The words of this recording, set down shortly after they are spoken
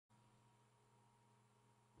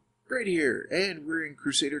Right here, and we're in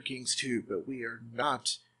Crusader Kings II, but we are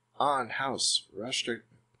not on House Rashtrakuta.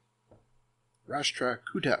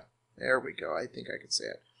 There we go, I think I can say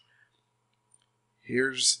it.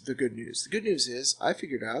 Here's the good news. The good news is I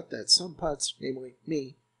figured out that some putts, namely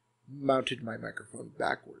me, mounted my microphone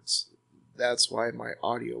backwards. That's why my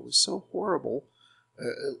audio was so horrible.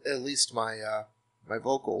 At least my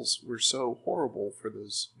vocals were so horrible for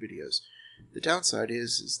those videos. The downside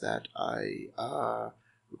is that I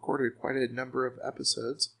recorded quite a number of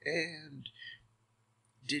episodes and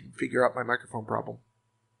didn't figure out my microphone problem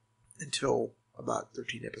until about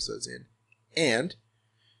 13 episodes in. And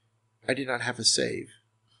I did not have a save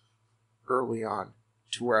early on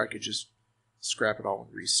to where I could just scrap it all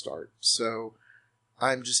and restart. So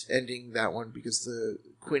I'm just ending that one because the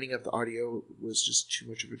cleaning up the audio was just too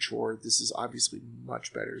much of a chore. This is obviously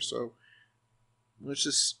much better, so let's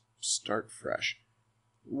just start fresh.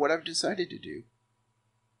 What I've decided to do,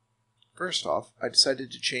 first off, I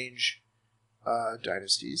decided to change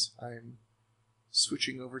dynasties. I'm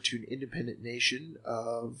switching over to an independent nation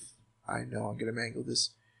of, I know I'm going to mangle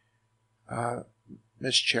this,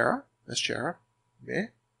 Meshchera? Meh?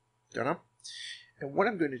 Don't know. And what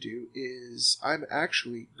I'm going to do is I'm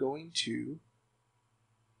actually going to,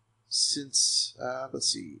 since, let's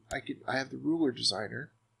see, I have the ruler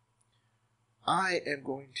designer. I am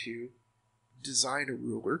going to design a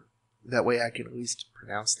ruler. That way I can at least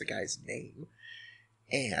pronounce the guy's name.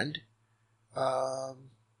 And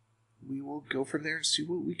we will go from there and see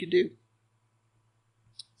what we can do.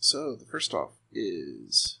 So the first off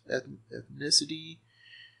is ethnicity.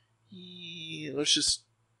 Let's just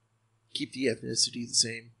keep the ethnicity the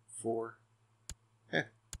same for... I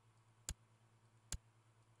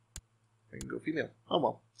can go female. Oh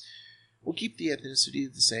well. We'll keep the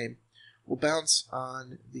ethnicity the same. We'll bounce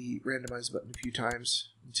on the randomize button a few times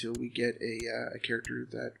until we get a character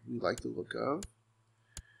that we like the look of.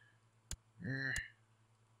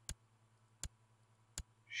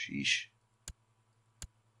 Sheesh.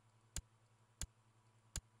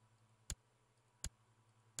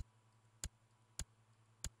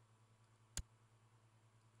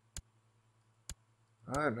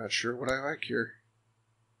 I'm not sure what I like here.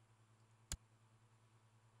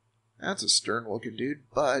 That's a stern looking dude,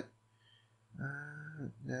 but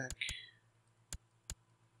neck.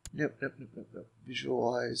 Nope.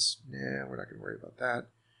 Visualize. Nah, we're not going to worry about that.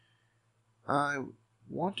 I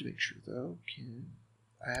want to make sure, though, can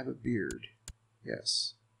I have a beard?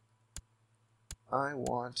 Yes. I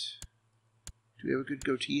want... Do we have a good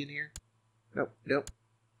goatee in here? Nope.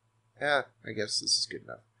 I guess this is good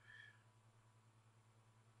enough.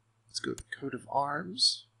 Let's go with the coat of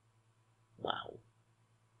arms. Wow.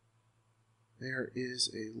 There is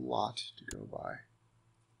a lot to go by.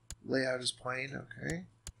 Layout is plain, okay.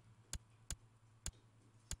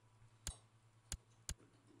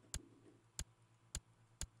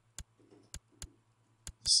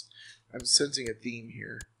 I'm sensing a theme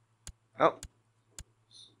here. Oh.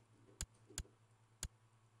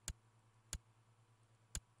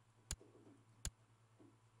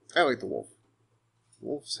 I like the wolf.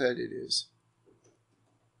 Wolf's head it is.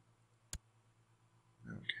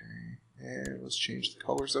 Okay, and let's change the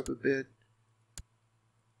colors up a bit.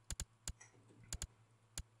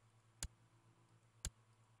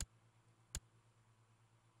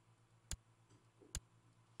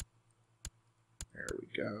 There we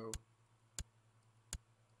go.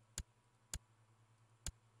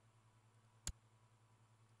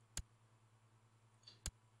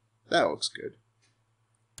 That looks good.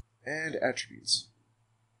 And attributes.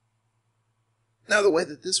 Now the way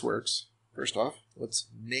that this works, first off, let's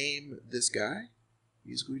name this guy.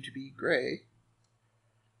 He's going to be Gray.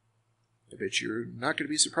 I bet you're not going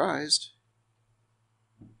to be surprised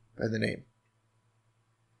by the name.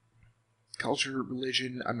 Culture,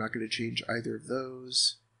 religion, I'm not going to change either of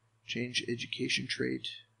those. Change education trait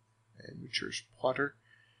and mature plotter.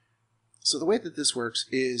 So the way that this works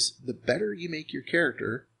is the better you make your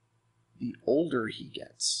character, the older he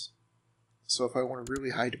gets. So if I want a really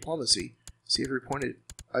high diplomacy, see every point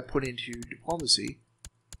I put into diplomacy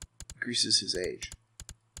increases his age.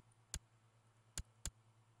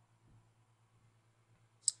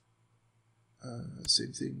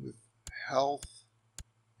 Same thing with health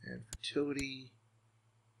and fertility.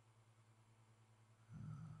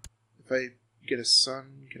 If I get a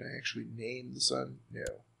son, can I actually name the son?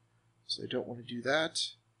 No. So I don't want to do that.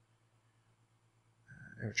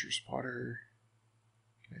 Amateur spotter.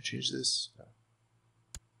 Can I change this? No.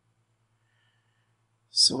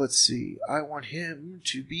 So let's see. I want him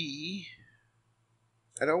to be...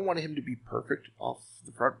 I don't want him to be perfect off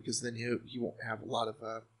the front because then he won't have a lot of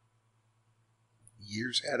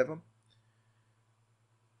years ahead of him.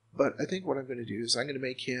 But I think what I'm going to do is I'm going to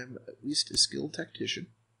make him at least a skilled tactician.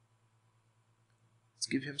 Let's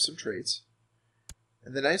give him some traits.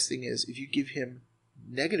 And the nice thing is, if you give him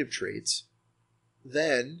negative traits,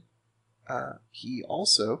 then he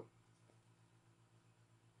also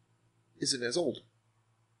isn't as old.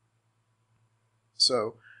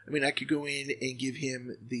 So, I mean, I could go in and give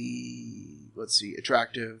him the, let's see,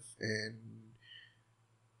 attractive and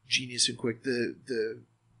genius and quick, the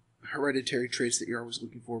hereditary traits that you're always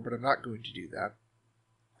looking for, but I'm not going to do that.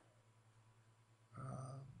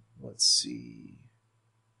 Let's see.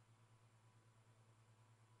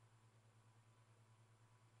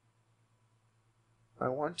 I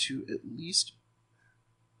want to at least,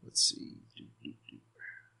 let's see,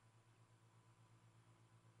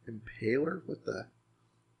 Impaler? What the?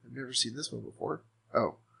 I've never seen this one before.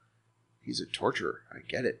 Oh, he's a torturer. I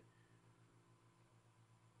get it.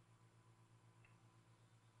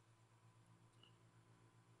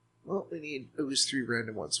 Well, we need at least 3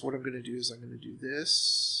 random ones. What I'm going to do is I'm going to do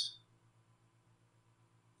this.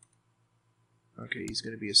 Okay, he's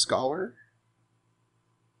going to be a scholar.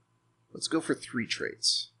 Let's go for 3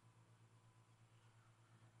 traits.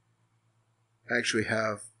 I actually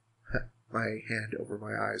have my hand over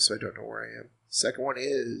my eyes, so I don't know where I am. Second one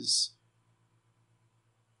is...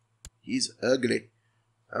 he's ugly.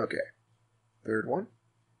 Okay. Third one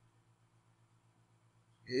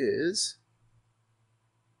is...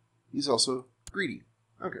 he's also greedy.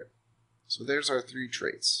 Okay. So there's our 3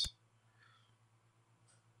 traits.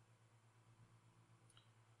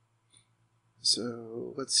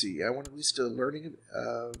 So, let's see. I want at least a learning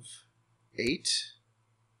of 8.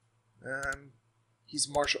 He's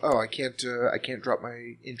martial. Oh, I can't drop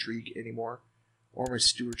my intrigue anymore, or my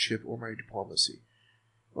stewardship, or my diplomacy.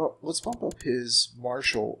 Well, let's bump up his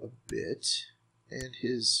martial a bit, and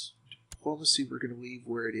his diplomacy we're going to leave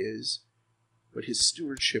where it is, but his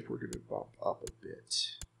stewardship we're going to bump up a bit.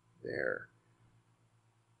 There.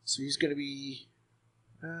 So he's going to be.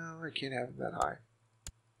 I can't have him that high.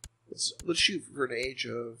 Let's shoot for an age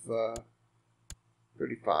of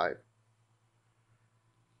 35.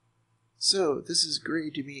 So, this is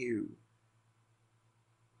Grey dMiyu,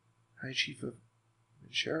 High Chief of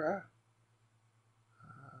Meshchera.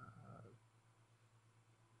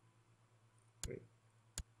 Wait.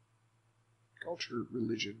 Culture,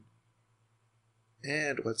 religion.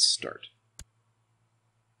 And let's start.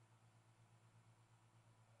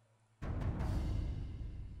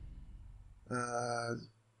 I'm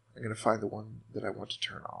going to find the one that I want to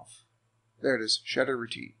turn off. There it is. Shadow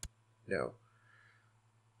Retreat. No.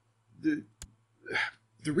 The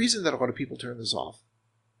reason that a lot of people turn this off,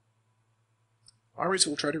 armies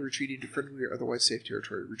will try to retreat into friendly or otherwise safe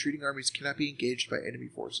territory. Retreating armies cannot be engaged by enemy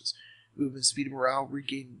forces. Movement speed and morale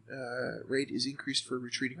regain rate is increased for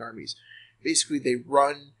retreating armies. Basically, they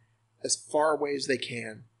run as far away as they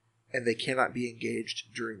can, and they cannot be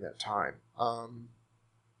engaged during that time.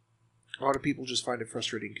 A lot of people just find it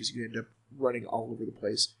frustrating because you end up running all over the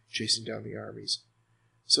place, chasing down the armies.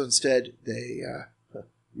 So instead,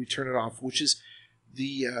 we turn it off, which is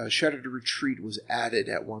the Shadow to Retreat was added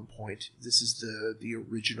at one point. This is the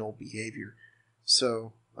original behavior.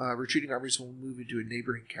 So retreating armies will move into a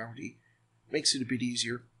neighboring county. Makes it a bit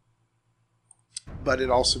easier, but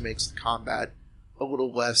it also makes the combat a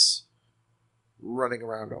little less running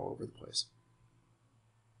around all over the place.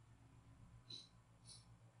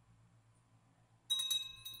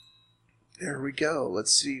 There we go.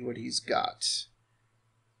 Let's see what he's got.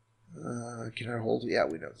 Can I hold? Yeah,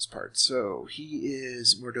 we know this part. So, he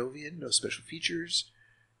is Mordovian, no special features.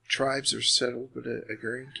 Tribes are settled, but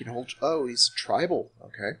agrarian can hold... Oh, he's tribal.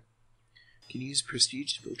 Okay. Can use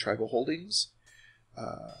prestige to build tribal holdings.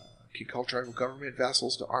 Can call tribal government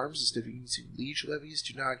vassals to arms instead of using liege levies.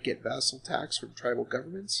 Do not get vassal tax from tribal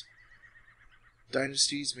governments.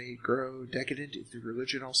 Dynasties may grow decadent if the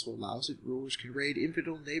religion also allows it. Rulers can raid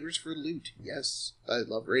infidel neighbors for loot. Yes, I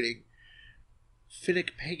love raiding.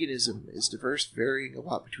 Finnic paganism is diverse, varying a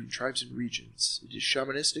lot between tribes and regions. It is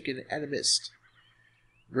shamanistic and animist,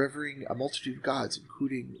 revering a multitude of gods,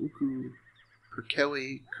 including Uku,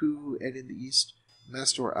 Perkele, Ku, and in the east,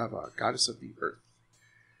 Mastor Ava, goddess of the earth.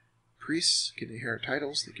 Priests can inherit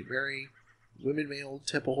titles, they can marry. Women may hold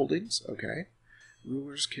temple holdings, okay.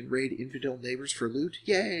 Rulers can raid infidel neighbors for loot.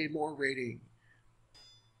 Yay, more raiding.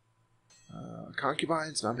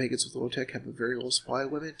 Concubines, non-pagans with low tech, have a very low supply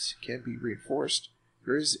limit, can be reinforced.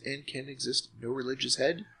 There is and can exist no religious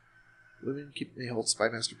head. Women may hold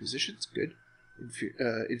spymaster positions, good.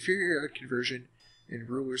 Inferior conversion, and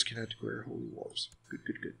rulers cannot declare holy wars. Good,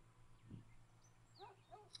 good, good.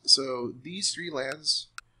 So these 3 lands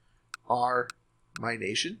are my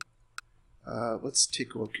nation. Let's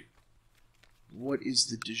take a look. What is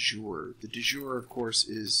the de jure? The de jure, of course,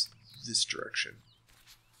 is this direction.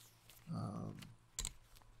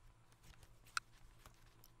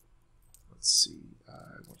 Let's see.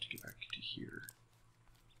 I want to get back to here.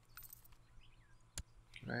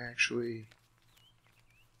 Can I actually...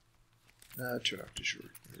 turn off de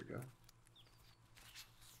jure. There we go.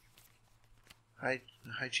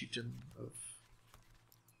 High Chieftain of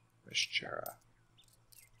Meshchera.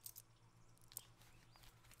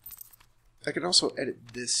 I can also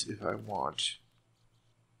edit this if I want.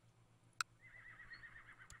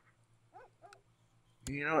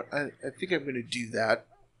 You know what? I think I'm going to do that.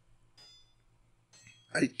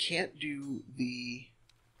 I can't do the...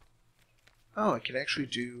 Oh, I can actually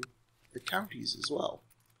do the counties as well.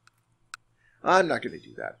 I'm not going to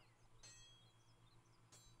do that.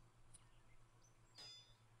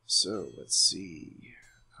 So, let's see.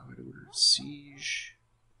 How would I order siege?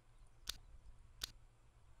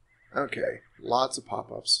 Okay, lots of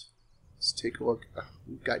pop-ups. Let's take a look.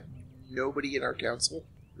 We've got nobody in our council.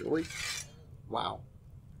 Really? Wow.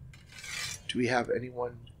 Do we have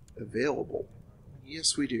anyone available?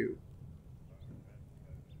 Yes, we do.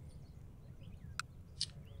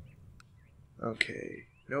 Okay.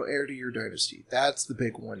 No heir to your dynasty. That's the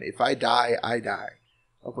big one. If I die, I die.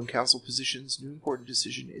 Open council positions. New important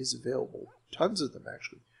decision is available. Tons of them,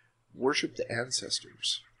 actually. Worship the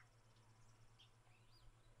ancestors.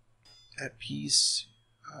 At peace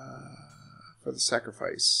for the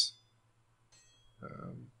sacrifice.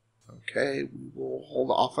 Okay, we will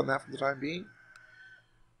hold off on that for the time being.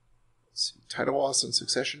 Let's see. Title loss and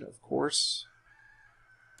succession, of course.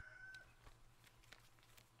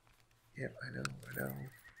 Yep, I know.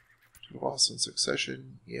 Title loss and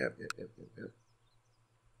succession. Yep.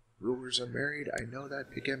 Rulers unmarried, I know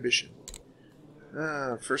that. Pick ambition.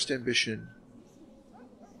 First ambition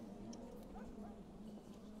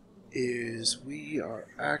is we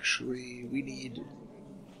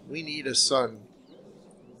need a son.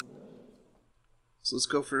 So let's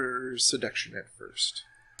go for seduction at first.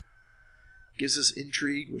 Gives us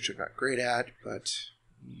intrigue, which I'm not great at, but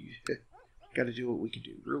gotta do what we can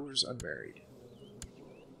do. Rulers unmarried.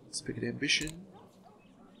 Let's pick an ambition.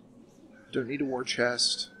 Don't need a war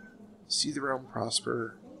chest. See the realm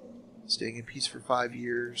prosper. Staying in peace for 5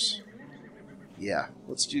 years. Yeah,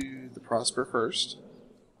 let's do the prosper first.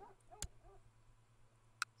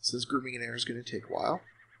 Since grooming an heir is going to take a while.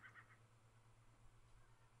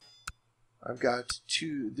 I've got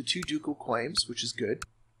the two ducal claims, which is good.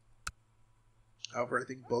 However, I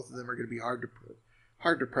think both of them are going to be hard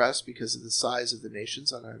to press because of the size of the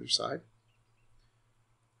nations on either side.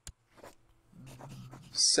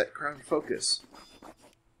 Set crown focus.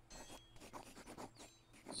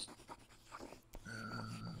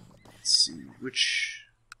 Let's see, which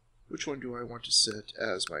one do I want to set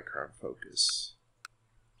as my crown focus?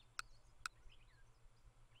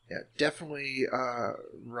 Yeah, definitely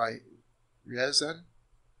right. Ryazan?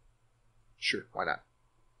 Sure, why not?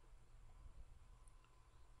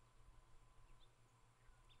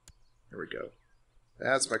 There we go.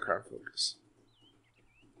 That's my crown focus.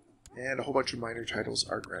 And a whole bunch of minor titles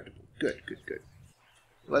are grantable. Good.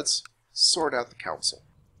 Let's sort out the council.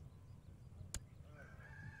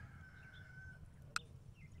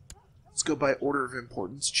 Let's go by order of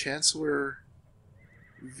importance. Chancellor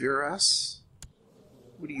Viras.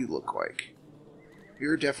 What do you look like?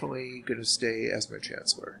 You're definitely going to stay as my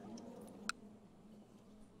Chancellor.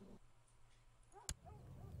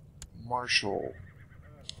 Marshal.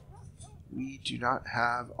 We do not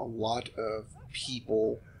have a lot of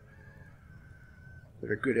people that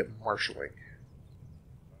are good at marshaling.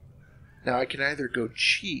 Now I can either go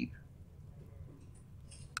cheap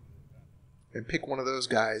and pick one of those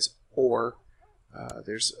guys, or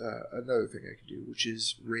there's another thing I can do, which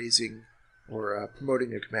is raising or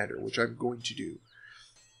promoting a commander, which I'm going to do.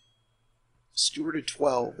 Steward at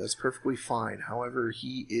 12, that's perfectly fine. However,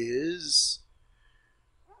 he is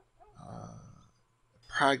a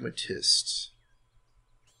pragmatist.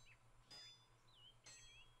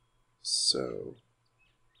 So,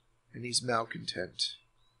 and he's malcontent.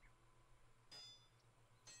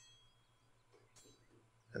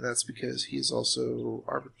 And that's because he is also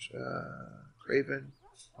craven,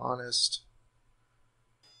 honest.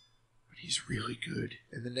 But he's really good.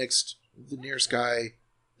 And the nearest guy,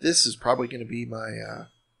 this is probably going to be my,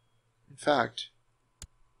 in fact,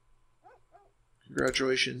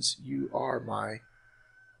 congratulations, you are my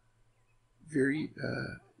very,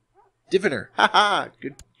 diviner. Haha,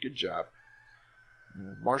 good job.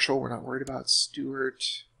 Marshal, we're not worried about.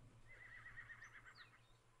 Stewart.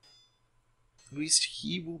 At least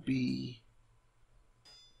he will be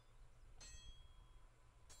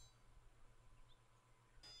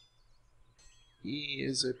He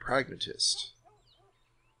is a pragmatist.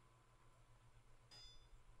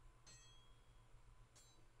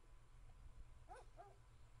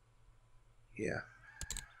 Yeah.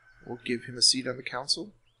 We'll give him a seat on the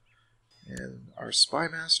council. And our spy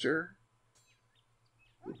master,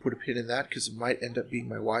 we'll put a pin in that because it might end up being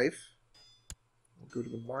my wife. We'll go to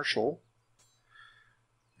the marshal.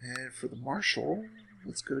 And for the marshal,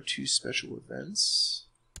 let's go to special events.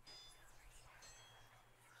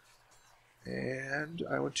 And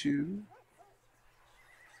I want to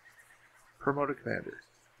promote a commander.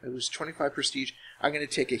 I lose 25 prestige. I'm going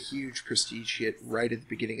to take a huge prestige hit right at the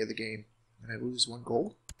beginning of the game. And I lose 1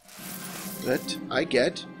 gold. But I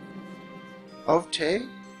get Ovte.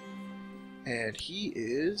 And he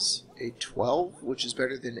is a 12, which is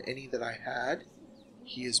better than any that I had.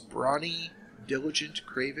 He is brawny, diligent,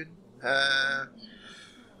 craven.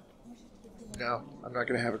 No, I'm not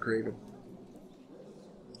going to have a craven.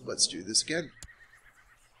 Let's do this again.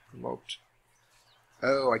 Promote.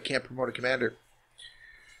 Oh, I can't promote a commander.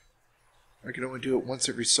 I can only do it once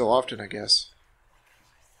every so often, I guess.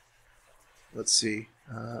 Let's see.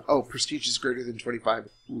 Oh, prestige is greater than 25.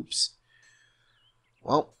 Oops.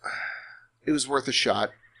 Well, it was worth a shot.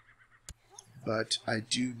 But I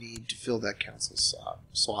do need to fill that council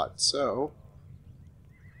slot. So,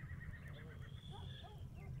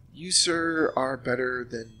 you, sir, are better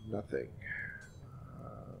than nothing.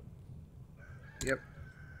 Yep.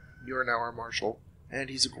 You're now our marshal. And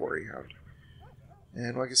he's a glory hound.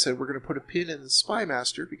 And like I said, we're going to put a pin in the spy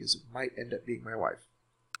master because it might end up being my wife.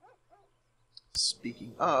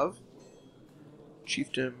 Speaking of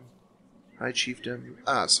chiefdom, high chiefdom.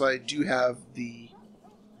 So I do have the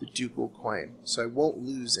ducal claim, so I won't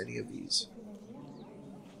lose any of these.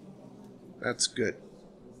 That's good.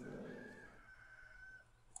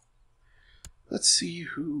 Let's see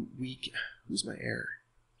who's my heir.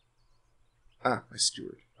 My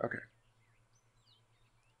steward. Okay.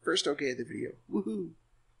 First okay of the video. Woohoo!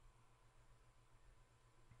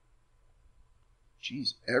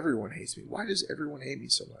 Jeez, everyone hates me. Why does everyone hate me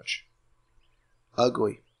so much?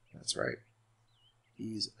 Ugly. That's right.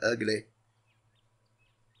 He's ugly.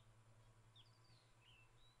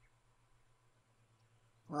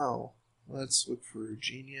 Well, let's look for a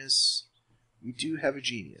genius. We do have a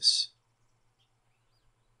genius.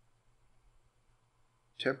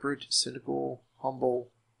 Temperate, cynical,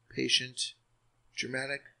 humble, patient,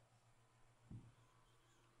 dramatic.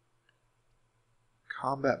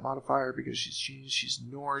 Combat modifier because she's genius. She's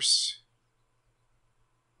Norse.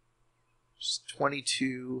 She's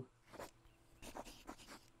 22.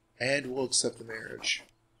 And we'll accept the marriage.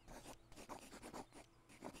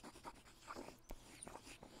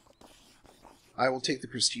 I will take the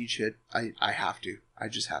prestige hit. I have to. I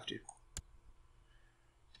just have to.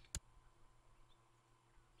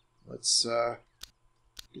 Let's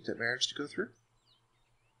get that marriage to go through.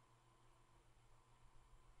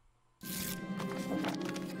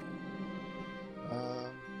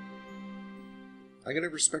 I'm going to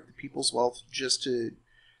respect the people's wealth just to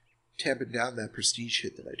tampen down that prestige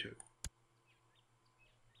hit that I took.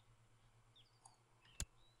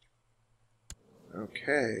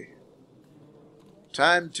 Okay.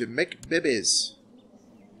 Time to make babies.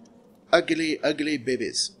 Ugly, ugly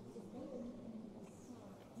babies.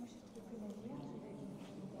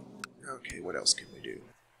 Okay, what else can we do?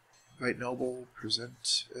 Invite noble,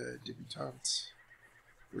 present debutante,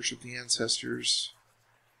 worship the ancestors.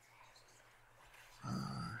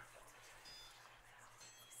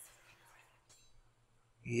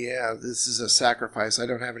 Yeah, this is a sacrifice. I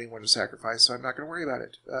don't have anyone to sacrifice, so I'm not going to worry about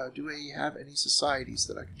it. Do I have any societies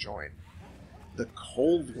that I can join? The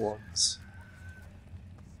Cold Ones.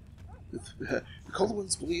 The Cold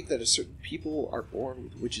Ones believe that a certain people are born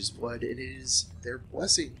with witch's blood, and it is their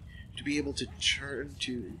blessing to be able to turn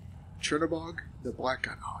to Chernobog, the Black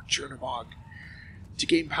God. Oh, Chernobog. To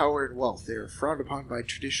gain power and wealth, they are frowned upon by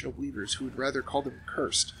traditional believers who would rather call them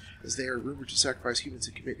cursed, as they are rumored to sacrifice humans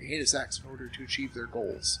and commit heinous acts in order to achieve their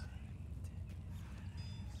goals.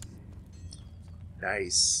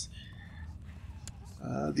 Nice.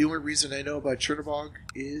 The only reason I know about Chernobog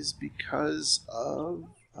is because of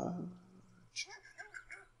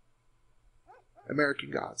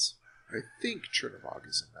American Gods. I think Chernobog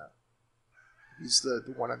is in that. He's the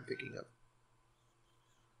one I'm thinking of.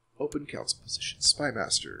 Open council position. Spy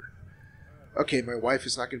Master. Okay, my wife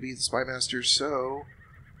is not going to be the Spy Master, so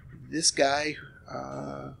this guy,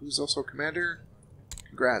 who's also a commander,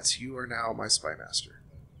 congrats, you are now my Spy Master.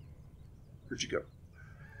 Where'd you go?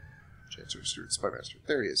 Chancellor Stewart, Spy Master.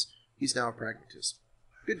 There he is. He's now a pragmatist.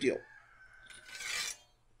 Good deal.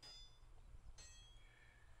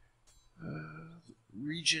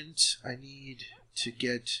 regent, I need to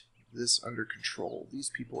get this under control. These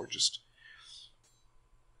people are just...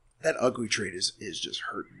 That ugly trait is just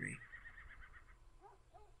hurting me.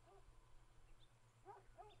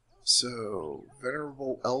 So,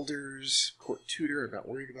 Venerable Elders, Court Tutor, I'm not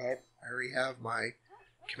worried about. I already have my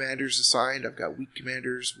commanders assigned. I've got weak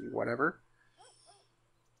commanders, whatever.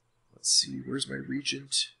 Let's see, where's my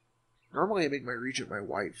regent? Normally I make my regent my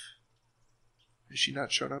wife. Has she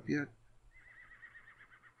not shown up yet?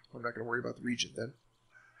 I'm not going to worry about the regent then.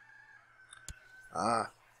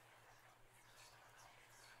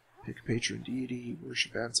 Pick a patron deity,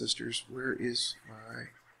 worship ancestors. Where is my...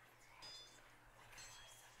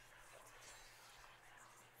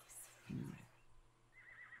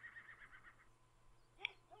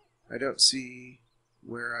 I don't see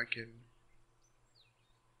where I can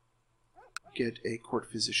get a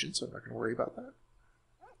court physician, so I'm not going to worry about that.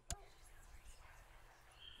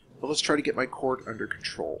 But let's try to get my court under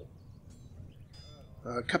control.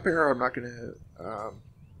 Cupbearer, I'm not going to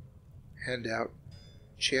hand out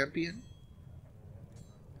champion.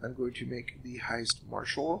 I'm going to make the highest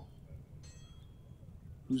marshal.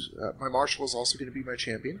 My marshal is also going to be my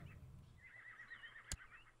champion.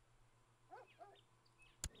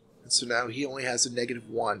 And so now he only has a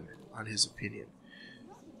 -1 on his opinion.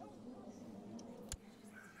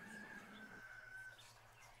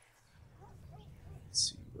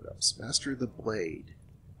 Let's see what else. Master of the Blade.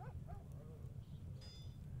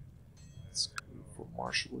 Let's go for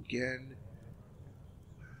marshal again.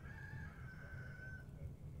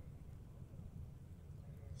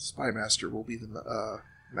 Spy Master will be the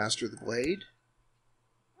Master of the Blade.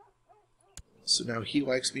 So now he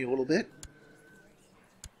likes me a little bit.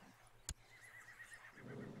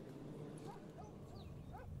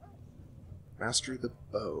 Master of the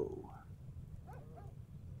Bow.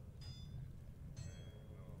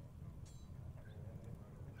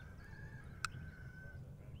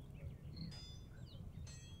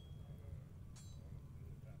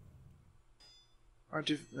 Our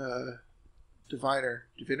Diviner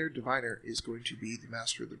is going to be the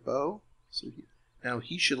Master of the Bow. So now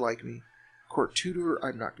he should like me. Court Tutor,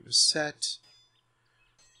 I'm not going to set.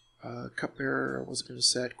 Cupbearer, I wasn't going to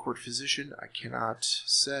set. Court Physician, I cannot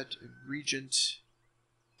set. And Regent.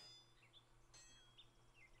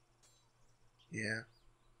 Yeah.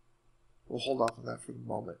 We'll hold off on that for the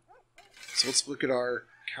moment. So let's look at our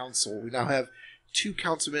council. We now have 2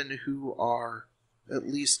 councilmen who are at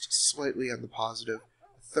least slightly on the positive.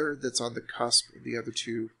 A third that's on the cusp, and the other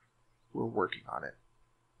 2 who are working on it.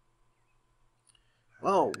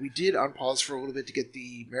 Well, we did unpause for a little bit to get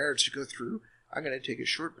the marriage to go through. I'm going to take a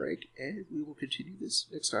short break, and we will continue this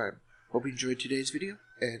next time. Hope you enjoyed today's video,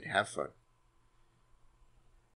 and have fun.